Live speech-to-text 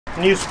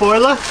New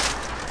spoiler.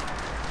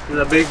 This is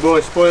a big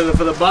boy spoiler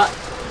for the back.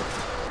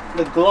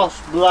 The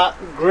gloss black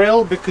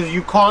grill, because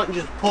you can't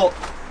just put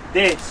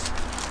this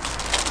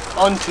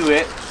onto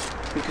it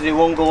because it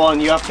won't go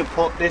on. You have to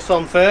put this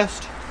on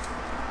first.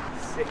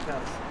 Sick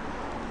as.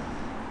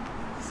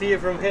 See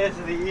it from here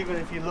to the, even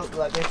if you look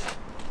like this.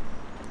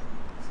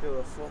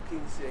 Still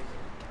fucking sick.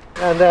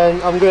 And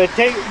then I'm gonna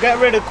get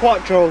rid of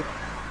Quattro.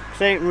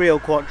 This ain't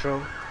real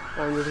Quattro.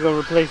 I'm just gonna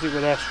replace it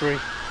with S3.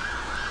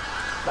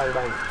 Bang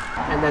bang.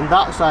 And then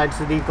that side,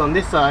 Sadiq, on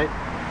this side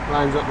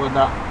lines up with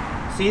that.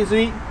 See it,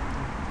 Sadiq?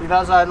 See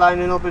that side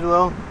lining up as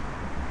well?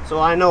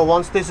 So I know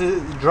once this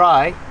is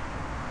dry,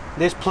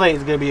 this plate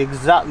is gonna be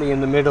exactly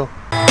in the middle.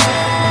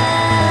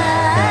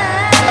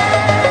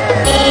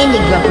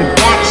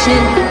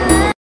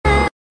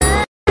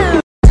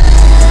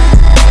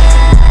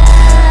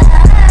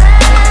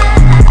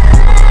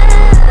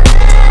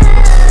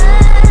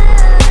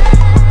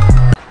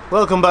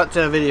 Welcome back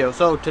to the video.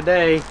 So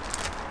today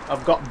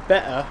I've got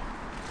better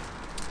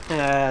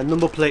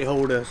number plate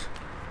holders,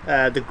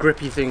 the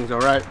grippy things,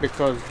 alright,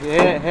 because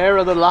here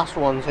are the last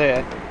ones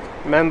here.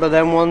 Remember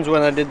them ones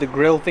when I did the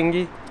grill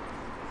thingy?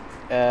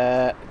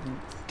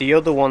 The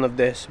other one of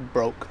this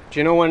broke. Do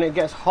you know when it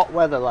gets hot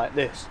weather like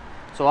this?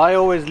 So I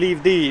always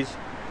leave these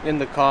in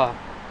the car,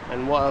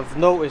 and what I've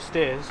noticed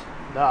is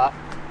that,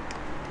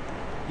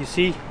 you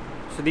see,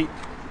 Sadiq,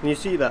 can you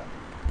see that?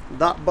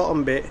 That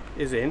bottom bit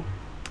is in.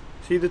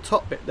 See the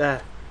top bit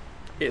there?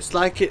 It's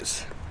like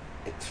it's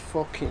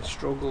fucking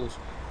struggles.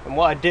 And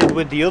what I did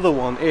with the other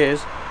one is,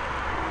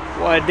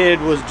 what I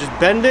did was just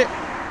bend it,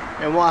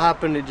 and what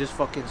happened, it just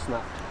fucking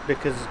snapped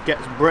because it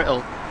gets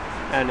brittle,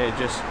 and it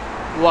just,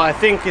 what I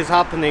think is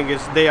happening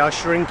is they are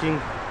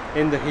shrinking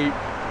in the heat,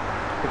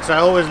 because I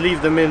always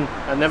leave them in,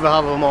 I never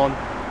have them on,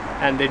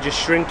 and they're just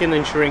shrinking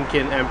and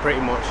shrinking, and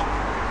pretty much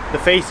the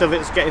face of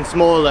it's getting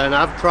smaller, and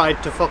I've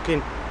tried to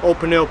fucking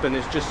open it up and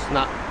it's just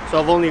snapped. So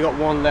I've only got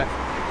one left.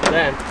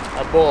 Then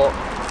I bought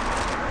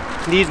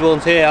these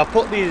ones here. I'll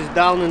put these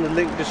down in the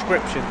link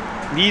description.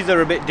 These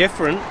are a bit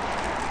different,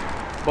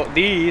 but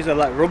these are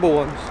like rubber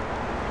ones.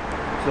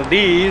 So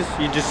these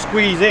you just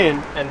squeeze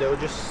in and they'll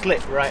just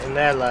slip right in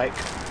there like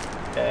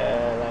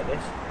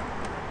this,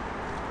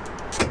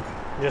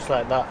 just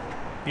like that.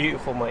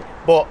 Beautiful, mate,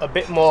 but a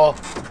bit more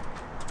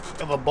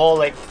of a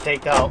ball ache to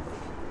take out.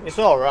 It's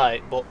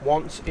alright, but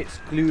once it's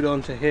glued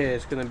onto here,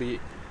 it's going to be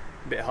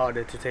a bit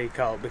harder to take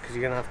out because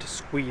you're going to have to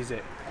squeeze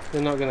it.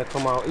 They're not going to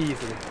come out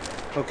easily.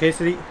 Okay,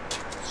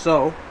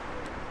 so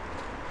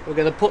we're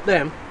going to put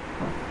them.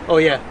 Oh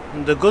yeah,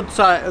 the good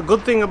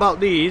good thing about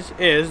these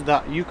is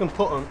that you can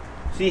put them.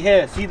 See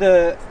here, see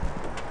the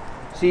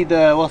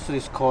what's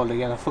this called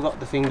again? I forgot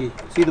the thingy.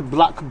 See the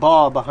black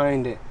bar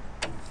behind it?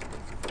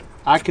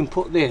 I can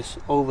put this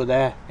over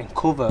there and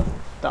cover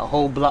that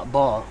whole black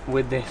bar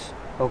with this.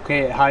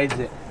 Okay, it hides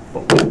it.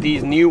 But with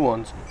these new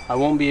ones, I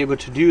won't be able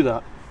to do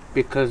that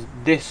because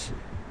this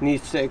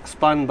needs to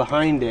expand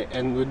behind it,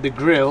 and with the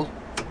grill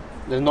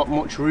there's not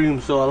much room,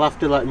 so I'll have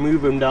to like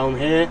move them down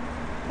here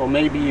or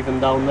maybe even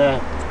down there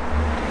to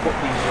put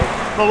these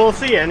in. But we'll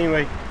see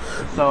anyway.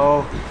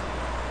 So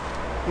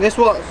this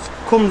what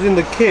comes in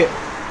the kit,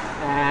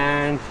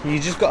 and you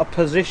just got to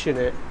position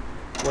it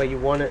where you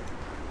want it.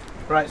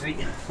 Right, see,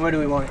 where do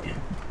we want it?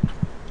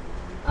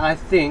 I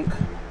think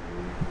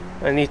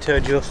I need to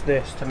adjust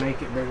this to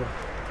make it bigger,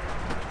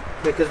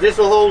 because this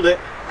will hold it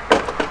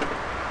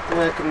and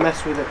I can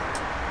mess with it.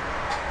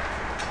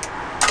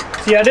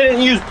 See, I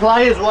didn't use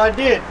pliers. What I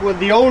did with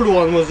the old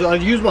one was I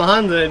used my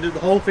hand and the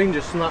whole thing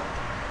just snapped.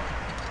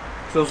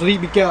 So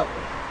sleepy cat.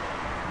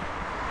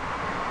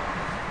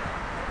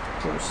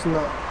 Don't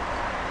snap.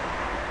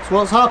 So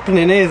what's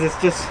happening is it's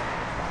just,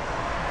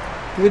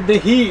 with the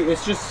heat,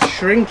 it's just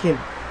shrinking.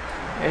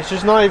 It's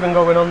just not even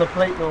going on the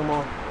plate no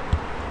more.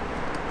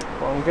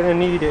 But I'm gonna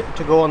need it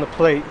to go on the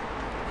plate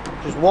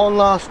just one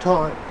last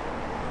time.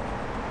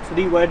 So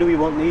where do we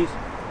want these?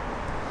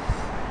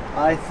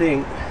 I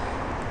think,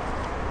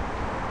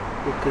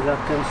 because I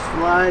can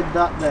slide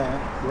that there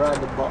right at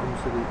the bottom,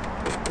 so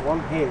the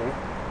one here,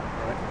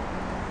 right,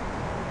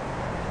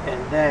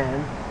 and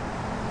then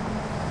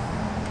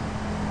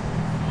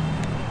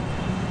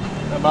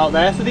about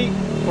there, Sadiq?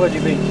 What do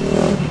you think?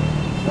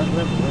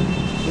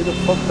 Who the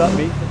fuck that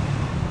be?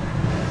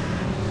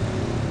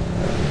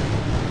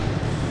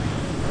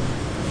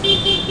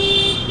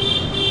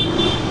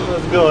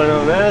 What's going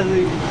on there,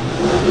 Sadiq?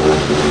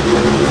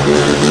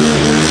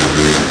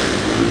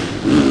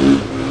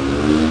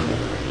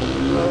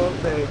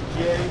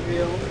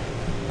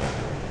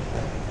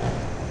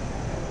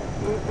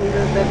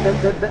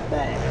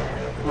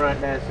 Right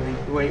there,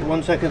 Sleep. Wait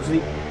 1 second,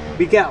 Sleep.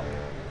 Big out.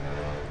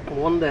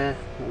 One there,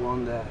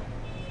 one there,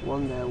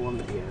 one there, one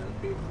there. Yeah, that's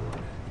beautiful.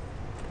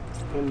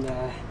 In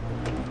there,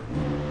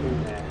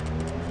 in there.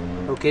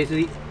 Okay,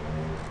 Sleep.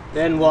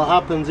 Then what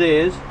happens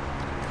is,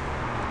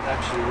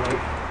 actually,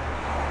 wait.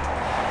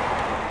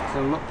 So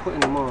I'm not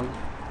putting them on.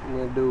 I'm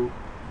gonna do,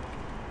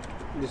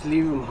 just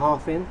leave them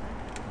half in.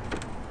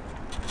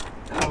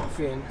 Half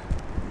in.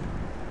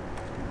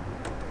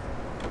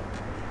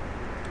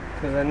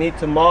 because I need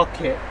to mark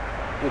it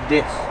with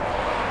this.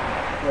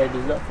 Wait,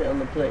 does that fit on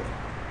the plate?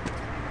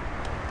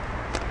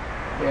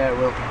 Yeah, it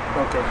will.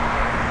 Okay.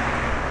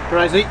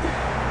 Right, see,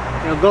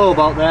 it'll go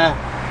about there.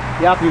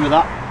 You happy with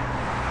that?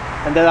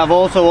 And then I've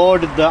also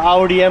ordered the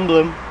Audi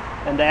emblem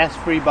and the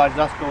S3 badge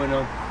that's going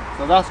on.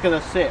 So that's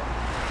gonna sit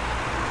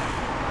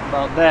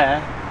about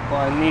there, but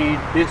I need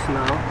this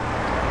now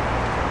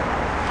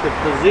to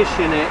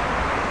position it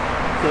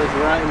so it's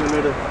right in the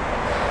middle.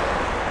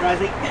 Right,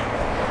 see?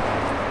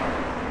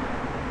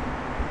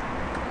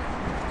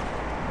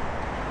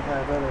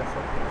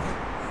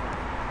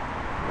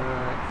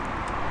 Alright.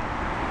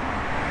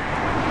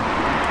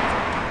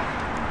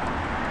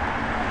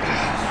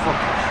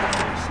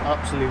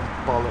 Absolute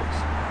bollocks.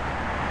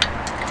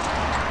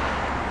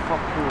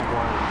 Fucking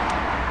blank.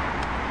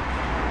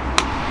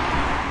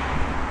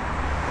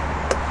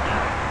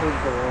 Where's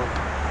the wall?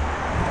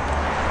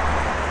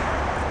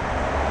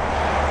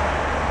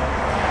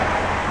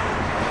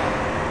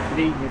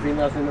 Do you think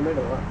that's in the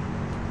middle, right?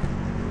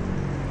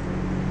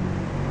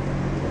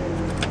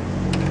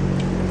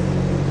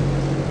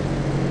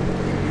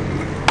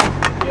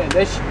 Yeah,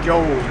 this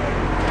Joe.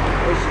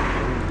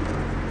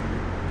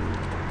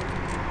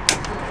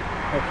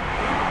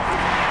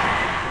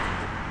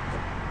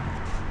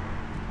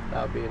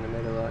 That'll be in the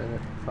middle, isn't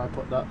it? If I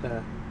put that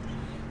there.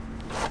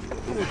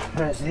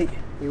 Right, see,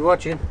 you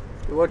watching?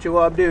 You watching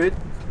what I'm doing?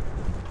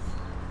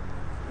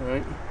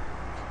 Alright.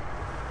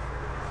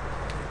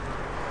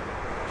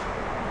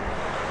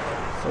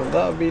 So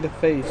that'll be the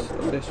face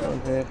of this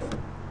one here.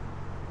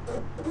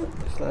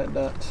 Just like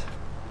that.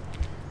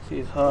 See,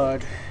 it's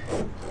hard.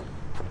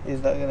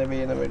 Is that gonna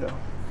be in the middle?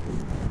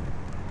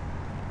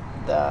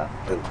 That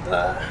and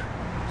that.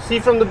 See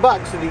from the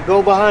back, so they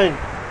go behind.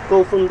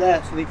 Go from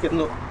there so they can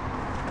look.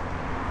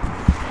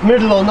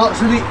 Middle or not,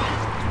 so they.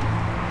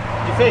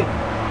 Do you think?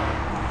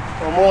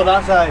 Or more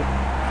that side?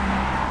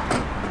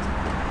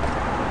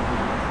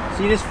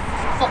 See this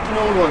fucking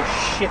old one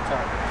shit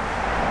out.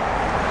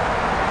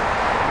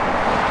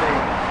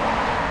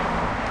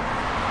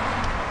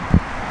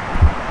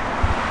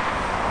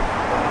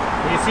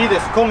 You see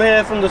this? Come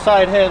here from the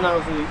side here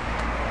now, so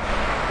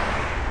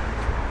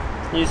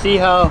you see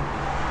how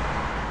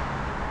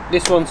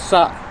this one's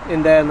sat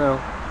in there now.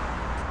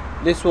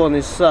 This one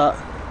is sat.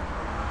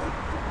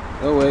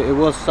 Oh wait, it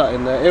was sat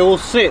in there. It will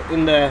sit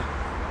in there.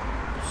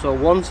 So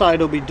one side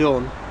will be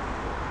done,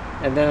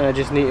 and then I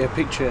just need a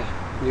picture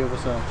the other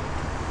side.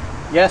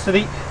 Yeah,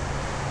 Sadiq?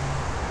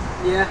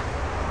 Yeah.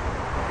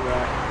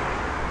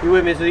 Right. You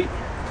with me, Sadiq?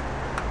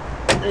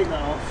 Take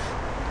that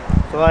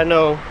off. So I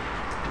know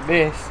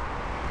this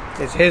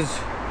is his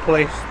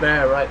place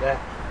there, right there.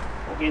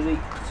 Okay, Sadiq.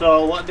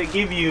 So what they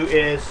give you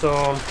is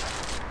some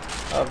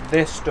of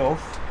this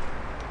stuff,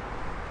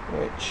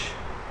 which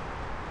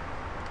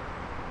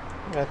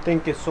I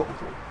think is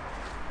something.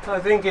 I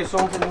think it's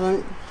something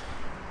like.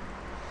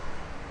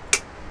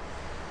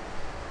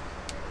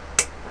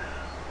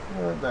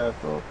 What the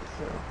fuck?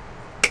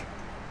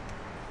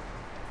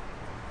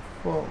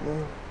 Fuck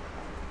man.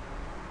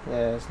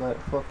 Yeah, it's like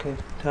fucking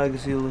tiger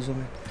seal or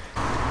something.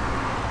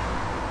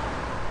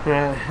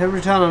 Yeah,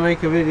 every time I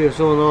make a video,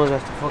 someone always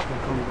has to fucking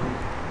come down.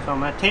 So I'm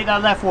gonna take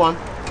that left one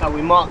that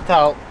we marked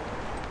out,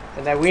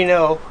 and then we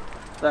know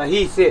that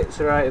he sits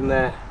right in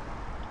there.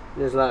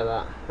 Just like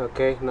that.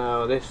 Okay,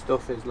 now this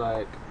stuff is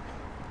like,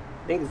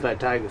 I think it's like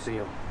tiger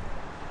seal.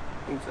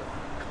 I think so.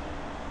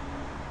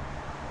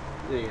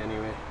 See,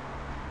 anyway.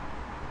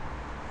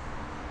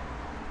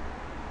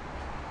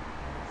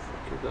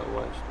 Fuck is that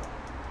white stuff?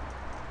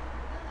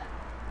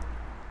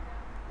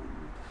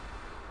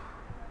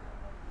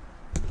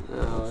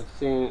 Now I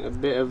think a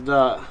bit of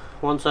that,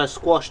 once I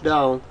squash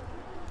down,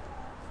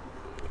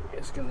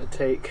 it's gonna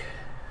take,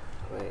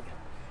 wait,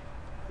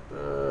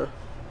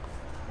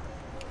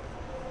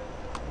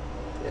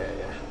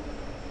 yeah.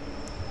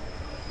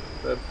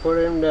 But put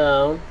him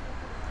down.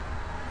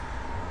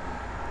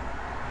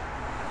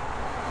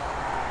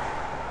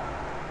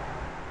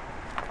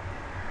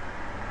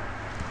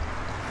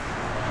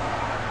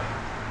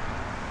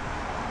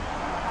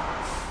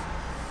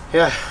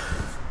 Yeah.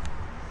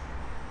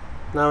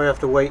 Now we have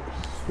to wait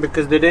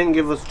because they didn't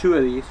give us two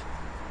of these.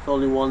 It's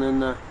only one in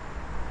there.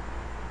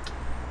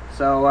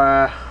 So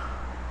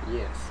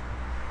yes.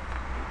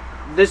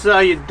 This is how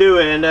you do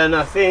it, and then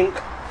I think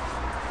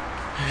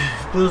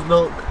please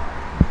look.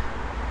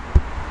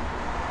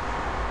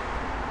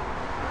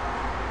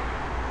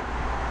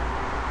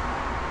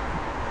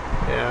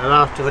 Yeah,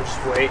 I'll have to just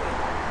wait.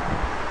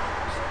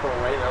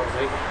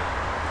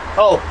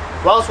 Oh,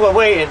 whilst we're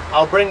waiting,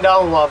 I'll bring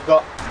down what I've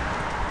got.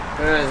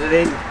 There's it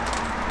in.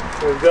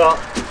 We've got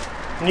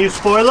new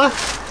spoiler.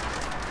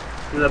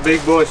 There's a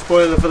big boy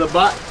spoiler for the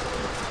back.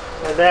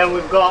 And then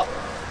we've got,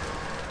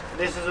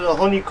 this is a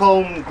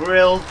Honeycomb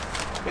grill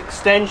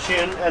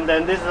extension, and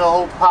then this is a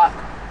whole pack.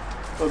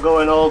 We're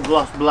going all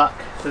gloss black.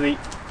 So you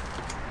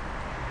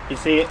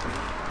see it?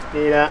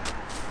 See that?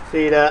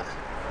 See that?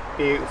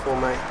 Beautiful,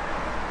 mate.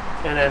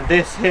 And then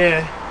this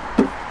here,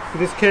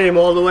 this came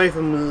all the way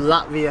from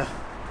Latvia.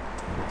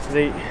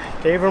 See,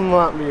 came from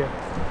Latvia.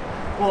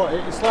 But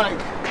it's like,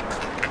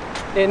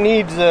 it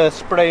needs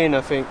spraying, I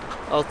think.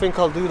 I think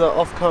I'll do that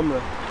off camera.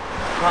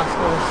 That's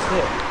gonna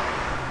sit.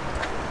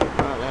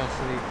 Right there,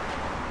 see.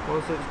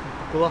 Once it's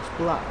gloss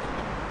black.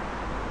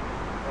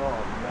 Oh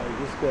mate,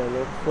 it's gonna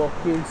look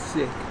fucking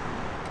sick.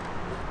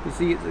 You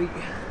see it?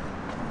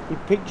 You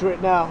picture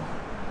it now.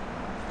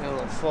 It's gonna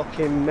look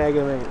fucking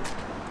mega, mate.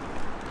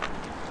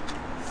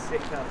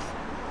 Sick as.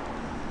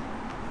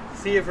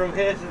 See it from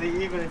here to the,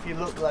 even if you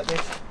look like this,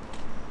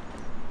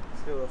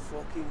 it's gonna look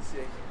fucking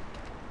sick.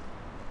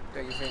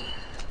 Don't you think?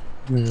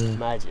 Yeah.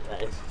 Magic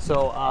that is.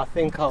 So I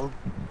think I'll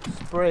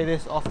spray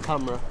this off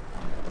camera.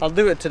 I'll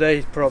do it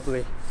today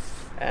probably,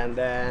 and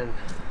then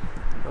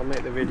I'll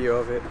make the video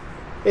of it.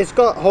 It's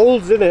got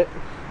holes in it,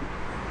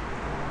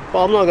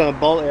 but I'm not gonna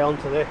bolt it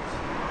onto this.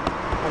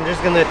 I'm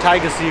just gonna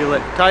tiger seal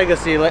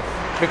it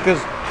because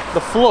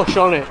the flush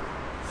on it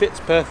fits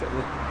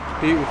perfectly.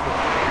 Beautiful.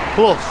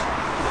 Plus,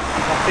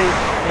 I think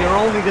you're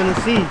only gonna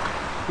see,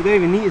 you don't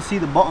even need to see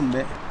the bottom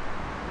bit.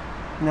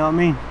 You know what I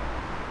mean?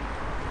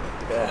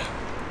 Yeah.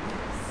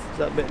 Is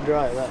that a bit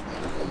dry, that?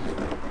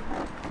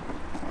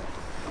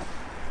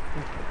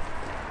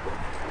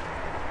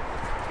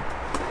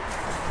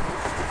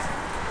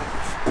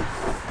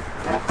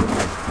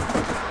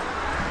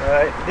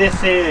 Alright,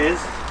 this is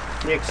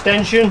the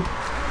extension.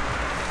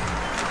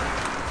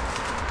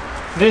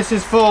 This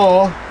is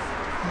for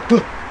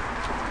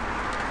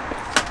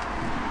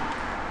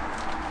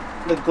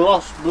the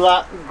gloss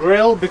black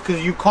grill,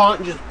 because you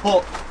can't just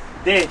put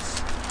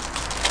this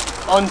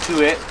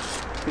onto it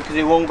because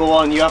it won't go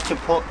on. You have to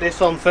put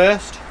this on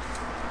first.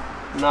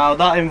 Now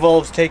that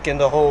involves taking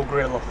the whole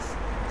grill off,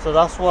 so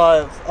that's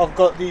why I've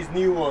got these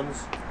new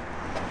ones,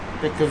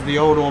 because the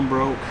old one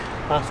broke.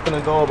 That's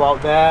gonna go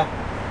about there,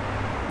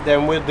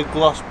 then with the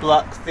gloss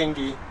black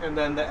thingy, and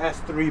then the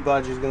S3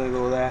 badge is gonna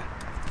go there,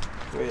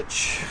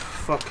 which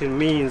fucking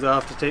means I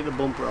have to take the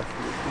bumper off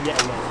yet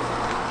again,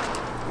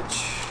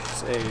 which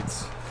is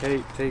AIDS.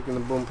 Hate taking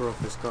the bumper off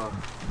this car.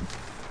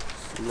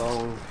 It's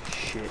long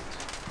shit.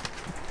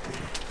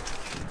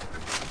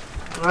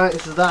 Right,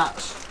 so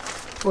that's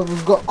what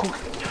we've got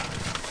cooking.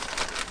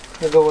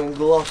 They're going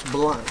gloss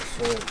black,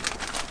 so.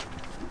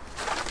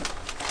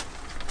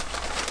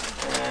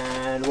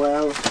 And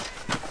well,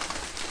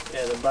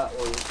 yeah, the back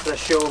one.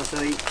 Let's show them to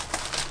the.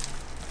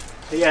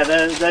 Yeah,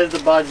 there's the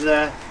badge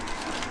there.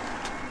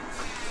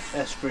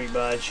 S3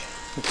 badge.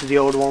 Because the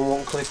old one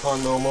won't clip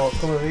on no more.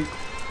 Come on,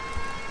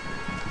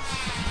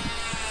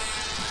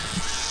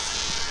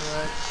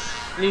 Right.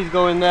 These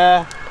go in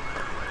there.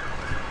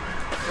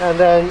 And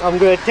then I'm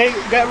going to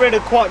get rid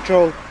of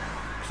Quattro.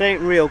 This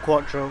ain't real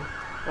Quattro.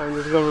 I'm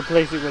just going to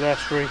replace it with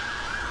S3.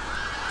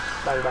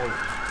 Bang bang.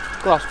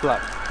 Gloss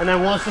black. And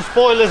then once the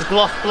spoiler's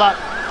gloss black,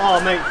 oh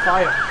mate,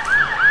 fire.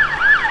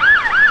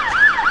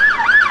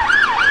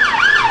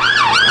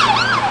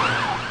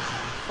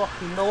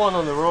 Fucking no one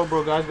on the road,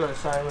 bro. Guys got a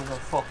silence and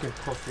fucking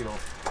pussy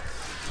off.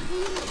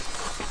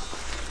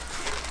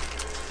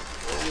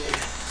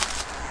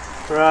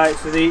 Right,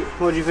 so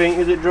what do you think?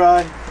 Is it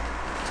dry?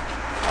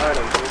 I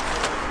don't think.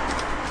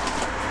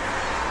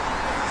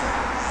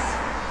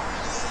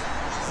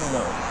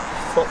 No,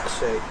 fuck's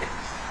sake.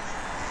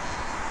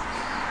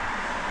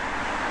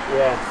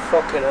 Yeah,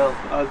 fucking hell.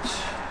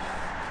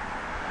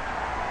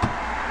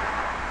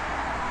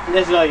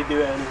 This is how you do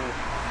it anyway.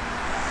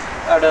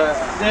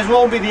 This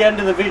won't be the end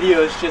of the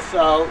video, it's just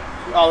I'll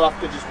have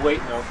to just wait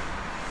now.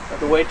 I have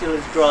to wait till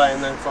it's dry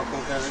and then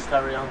fucking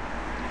carry on.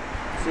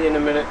 See you in a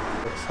minute.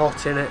 It's hot,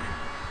 innit?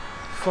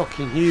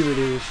 Fucking humid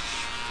in this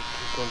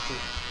country.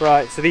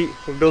 Right, so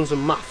we've done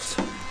some maths,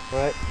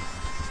 right?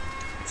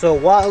 So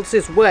whilst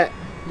it's wet,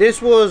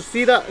 this was,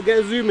 see that, get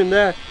a zoom in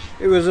there,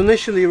 it was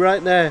initially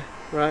right there,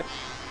 right?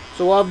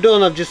 So what I've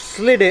done, I've just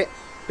slid it,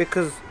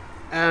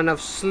 and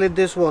I've slid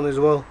this one as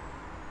well.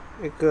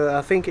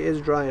 I think it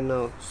is drying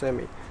now,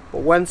 semi.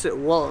 But whilst it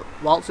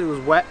was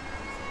wet,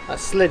 I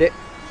slid it,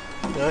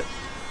 right?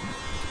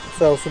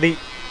 So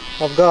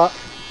I've got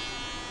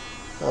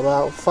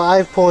about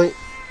 5 point,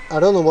 I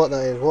don't know what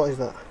that is, what is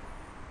that?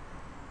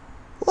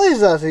 What is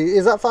that?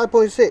 Is that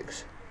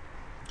 5.6?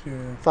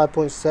 Yeah.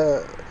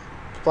 5.7,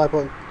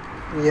 5.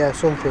 Yeah,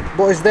 something.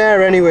 But it's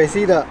there anyway,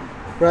 see that?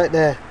 Right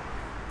there.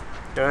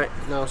 Alright,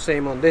 now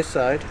same on this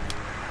side.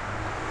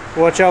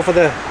 Watch out for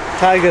the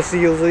tiger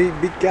seals,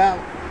 big cow.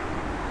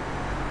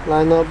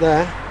 Line up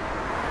there.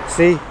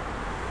 See?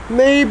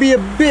 Maybe a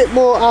bit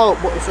more out,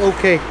 but it's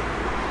okay.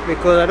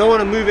 Because I don't want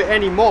to move it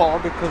anymore,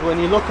 because when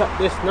you look at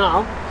this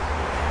now,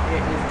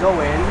 it is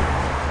going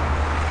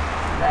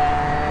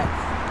there,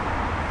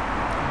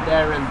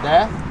 there and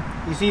there.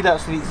 You see that?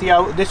 See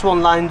how this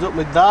one lines up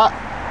with that?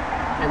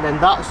 And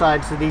then that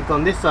side, Sadiq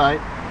on this side,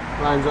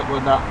 lines up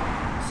with that.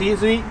 See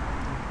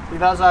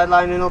that side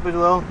lining up as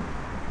well?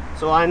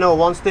 So I know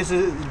once this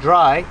is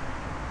dry,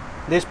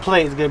 this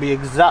plate is going to be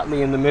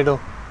exactly in the middle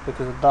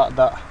because of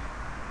that.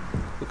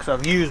 Because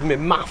I've used my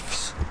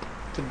maths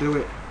to do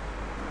it.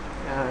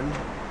 And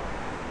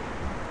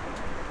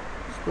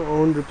it's not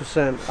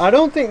 100%. I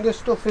don't think this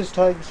stuff is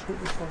tiger.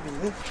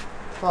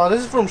 Oh,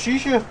 this is from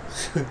Shisha.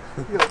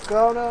 You got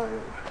car now.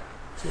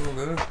 It's all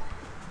good.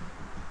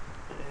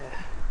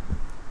 Yeah.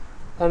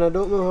 And I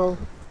don't know how.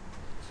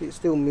 See, it's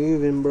still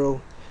moving, bro.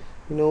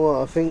 You know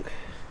what? I think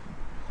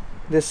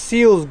the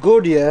seal's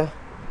good, yeah.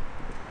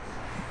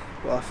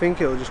 But I think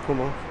it'll just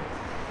come off.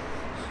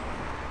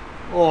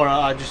 Or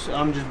I'm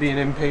just being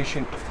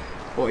impatient.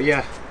 But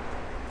yeah,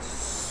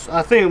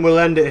 I think we'll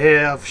end it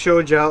here. I've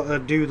showed you how to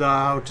do that,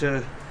 how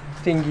to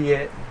thingy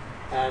it.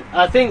 And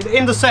I think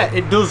in the set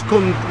it does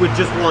come with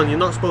just one. You're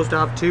not supposed to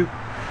have two.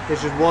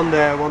 It's just one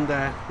there, one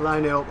there.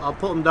 Line it up. I'll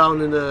put them down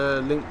in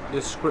the link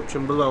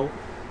description below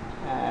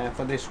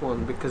for this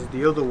one, because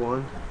the other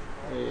one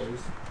is.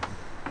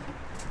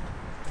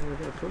 Where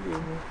did I put the other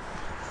one?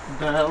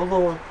 The other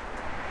one.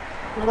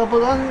 Where did I put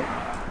that?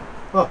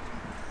 Oh.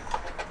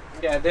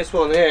 Yeah, this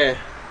one here.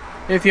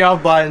 If you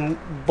have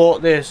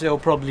bought this, it'll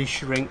probably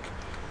shrink.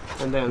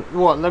 And then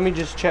what? Let me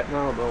just check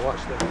now, though.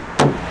 Watch this.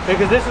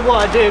 Because this is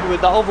what I did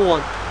with the other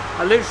one.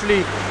 I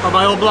literally had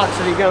my old black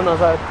silicone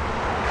outside.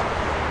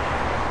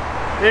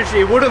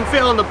 Literally, it wouldn't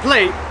fit on the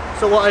plate.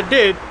 So what I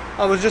did,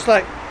 I was just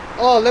like,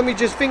 oh, let me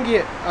just finger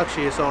it.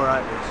 Actually, it's all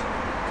right.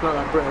 It's not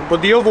that brittle.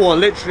 But the other one,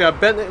 literally, I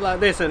bent it like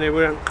this, and it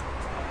went.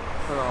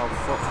 Oh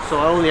fuck! So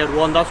I only had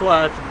one. That's why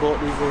I had to bought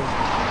these ones.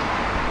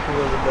 A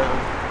little bit better.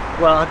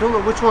 Well, I don't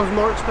know which one's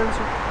more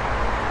expensive.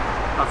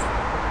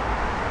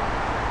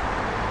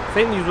 I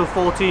think these were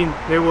 14.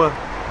 They were.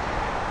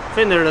 I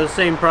think they're the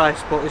same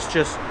price, but it's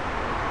just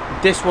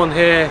this one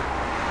here.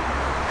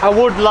 I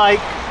would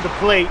like the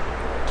plate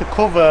to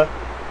cover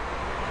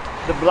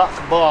the black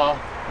bar,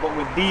 but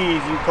with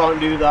these you can't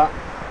do that.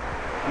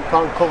 You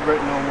can't cover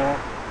it no more.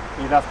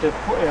 You'd have to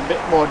put it a bit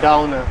more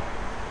down there.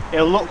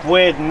 It'll look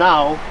weird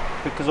now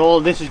because all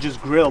this is just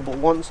grill, but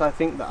once I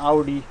think the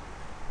Audi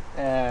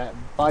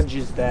badge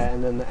is there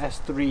and then the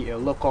S3, it'll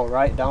look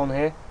alright down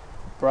here.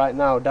 Right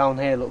now down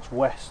here looks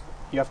west.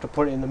 You have to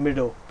put it in the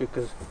middle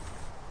because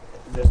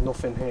there's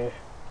nothing here.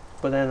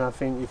 But then I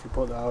think if you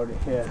put the Audi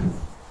here,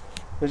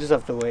 we just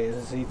have to wait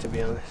and see, to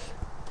be honest.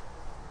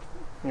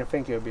 I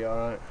think it'll be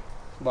alright.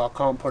 But I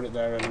can't put it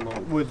there anymore.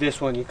 With this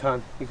one you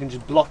can. You can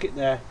just block it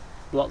there,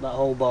 block that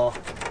whole bar.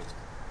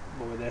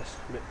 But with this,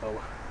 a bit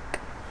lower.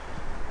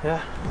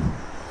 Yeah.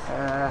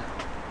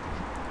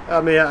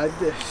 I mean,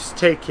 it's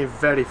taking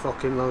very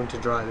fucking long to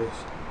dry this.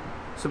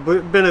 It's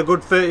been a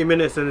good 30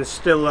 minutes and it's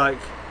still like,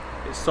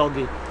 it's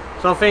soggy.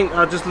 So I think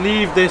I'll just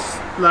leave this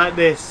like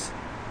this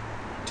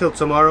till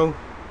tomorrow.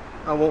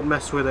 I won't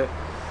mess with it.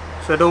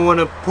 So I don't want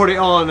to put it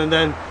on and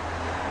then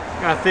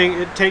I think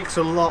it takes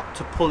a lot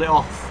to pull it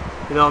off.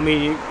 You know what I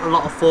mean? A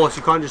lot of force,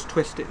 you can't just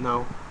twist it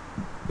now.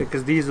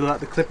 Because these are like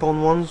the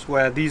clip-on ones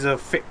where these are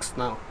fixed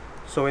now.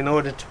 So in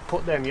order to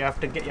put them, you have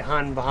to get your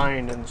hand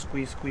behind and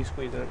squeeze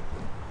and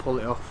pull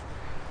it off.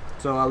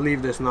 So I'll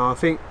leave this now. I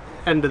think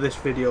end of this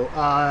video.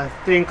 I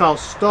think I'll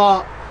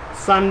start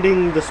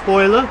sanding the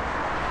spoiler.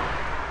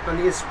 I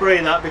need to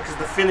spray that because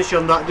the finish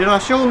on that. Did I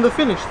show them the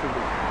finish?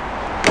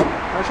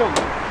 I showed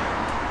them.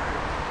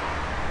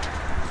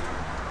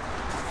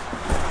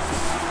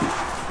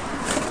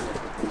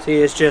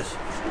 See, it's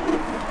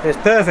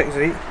perfect,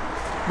 see,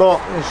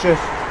 but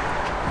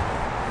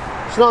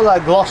it's not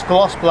like gloss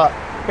black.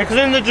 Because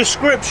in the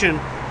description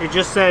it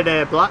just said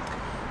black.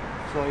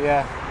 So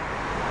yeah,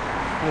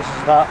 this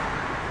is that.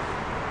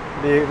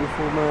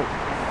 Beautiful, man.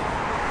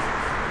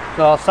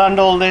 So I'll sand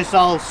all this,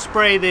 I'll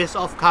spray this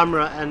off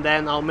camera, and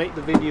then I'll make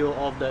the video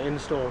of the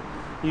install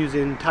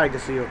using Tiger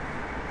Seal.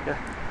 Yeah.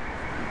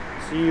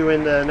 See you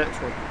in the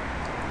next one.